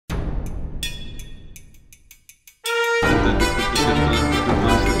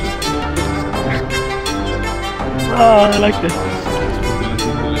Oh, I like this.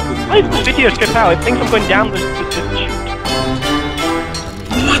 Why did the video strip out? It thinks I'm going down the chute.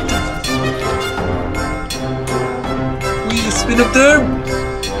 What the? We spin up there.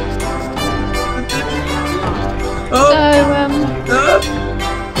 Oh.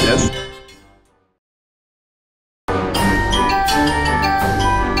 Yes.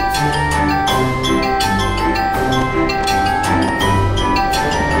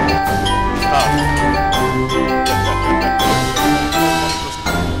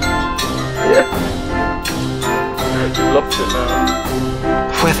 Loves it now.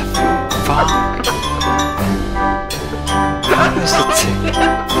 Where the fuck? How is the tick?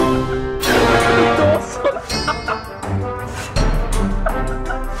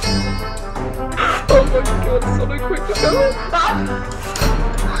 Oh my god, Sonic, quick, look at it!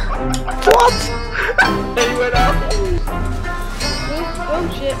 What? He went out! Oh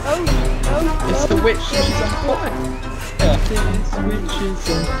shit, oh shit, oh shit. It's the witch, she's on fire! Yeah. This witch is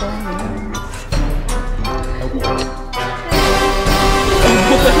on fire. Oh,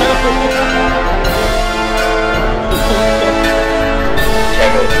 what the hell?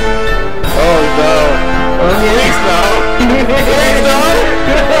 Oh no! Please no! Please no!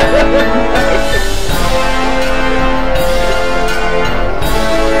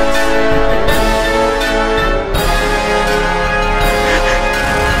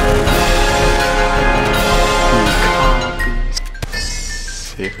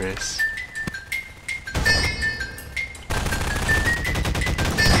 Serious.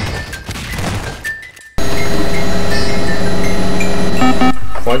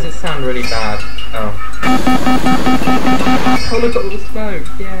 Why does it sound really bad? Oh. Oh, look at all the smoke,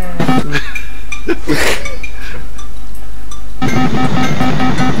 yeah.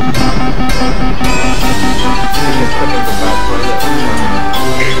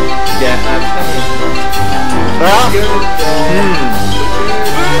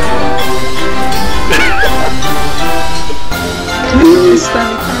 It's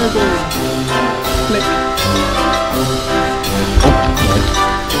that terrible. Click.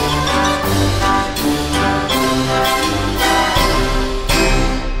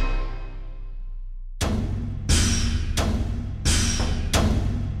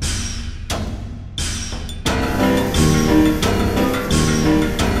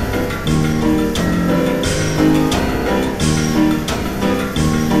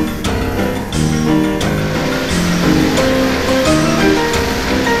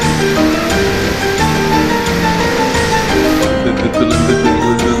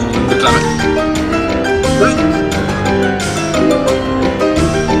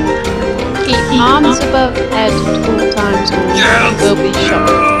 Arms above head at all times or you will be shot.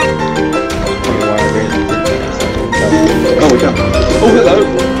 Oh, we got. Oh, hello!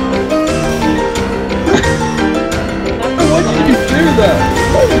 Why did you do that?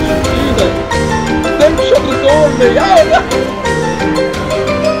 Why did you do that? Don't shut the door on me! Oh no!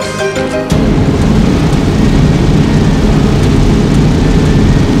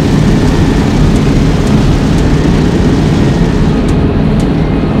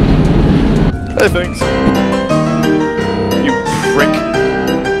 Hey, thanks. You prick.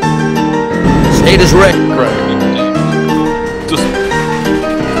 State is wrecked, Greg. Just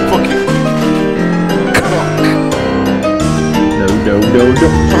fucking cock. No.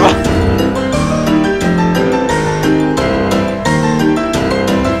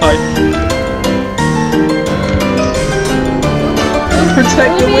 Hi.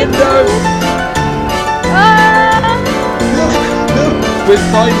 Protect the window! We're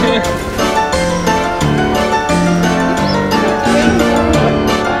fine here.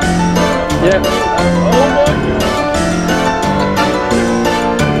 Yeah. Oh my god.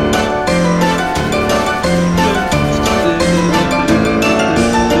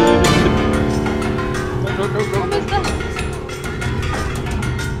 Go.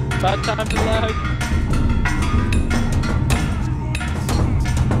 Bad time to lag.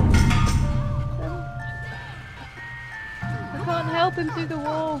 I can't help him through the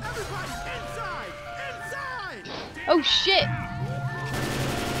wall. Oh shit!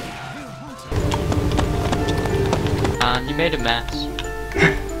 You made a mess.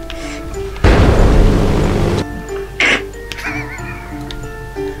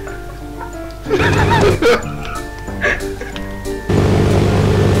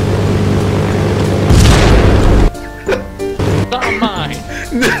 Not mine.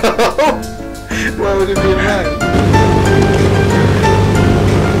 No! Why would it be mine?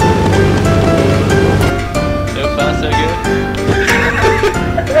 So far, so good.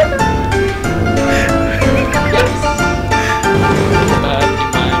 Yes.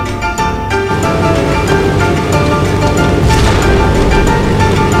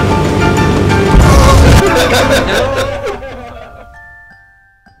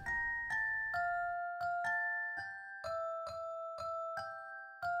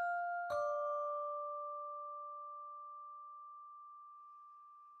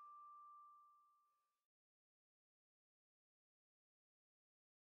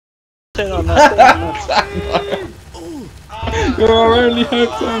 turn on that. You're our only hope,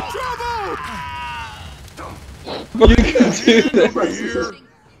 Sam. But you can do this.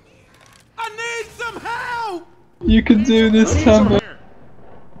 I need some help! You can do this, Tambo.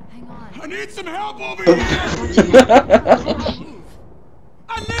 I need some help over here!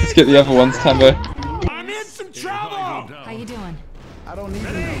 Let's get the other ones, Tambo. I'm in some trouble! How you doing? I don't need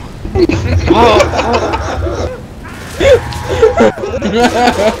any.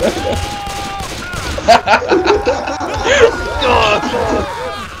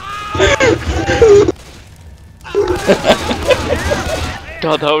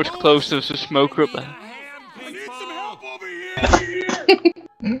 God, that was close. There was a smoker up there. I need some help over here!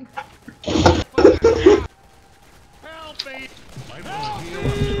 Help me!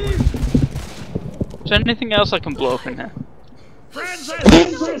 Is there anything else I can blow up in here?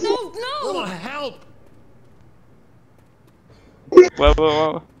 Francis! No! Help!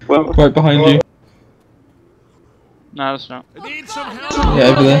 Whoa. Right behind you. No, that's not. I need some help! Yeah,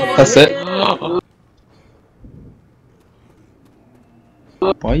 over there. That's it.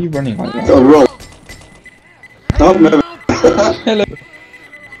 Why are you running like that? roll. Stop moving. Hello.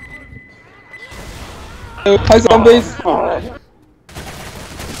 Hello. Hi, zombies.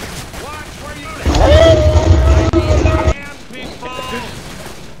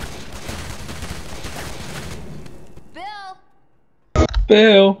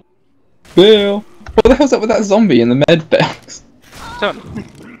 Bill. What the hell's up with that zombie in the med box? Son.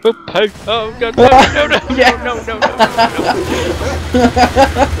 Oh, peg. Oh, God. No. Yeah. No.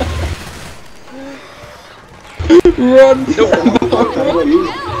 Run!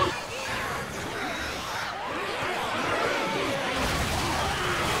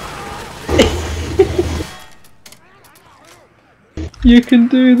 You can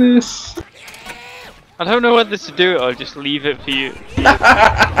do this! I don't know whether to do it or just leave it for you.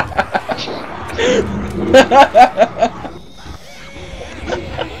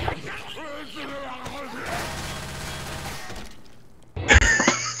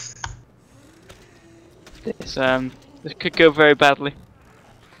 This could go very badly.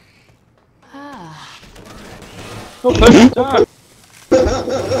 Oh, time.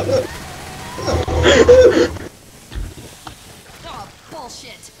 Oh,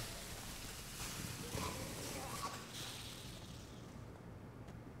 bullshit.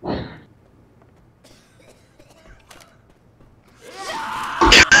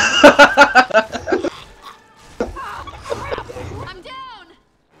 I'm down.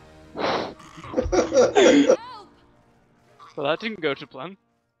 Well, that didn't go to plan.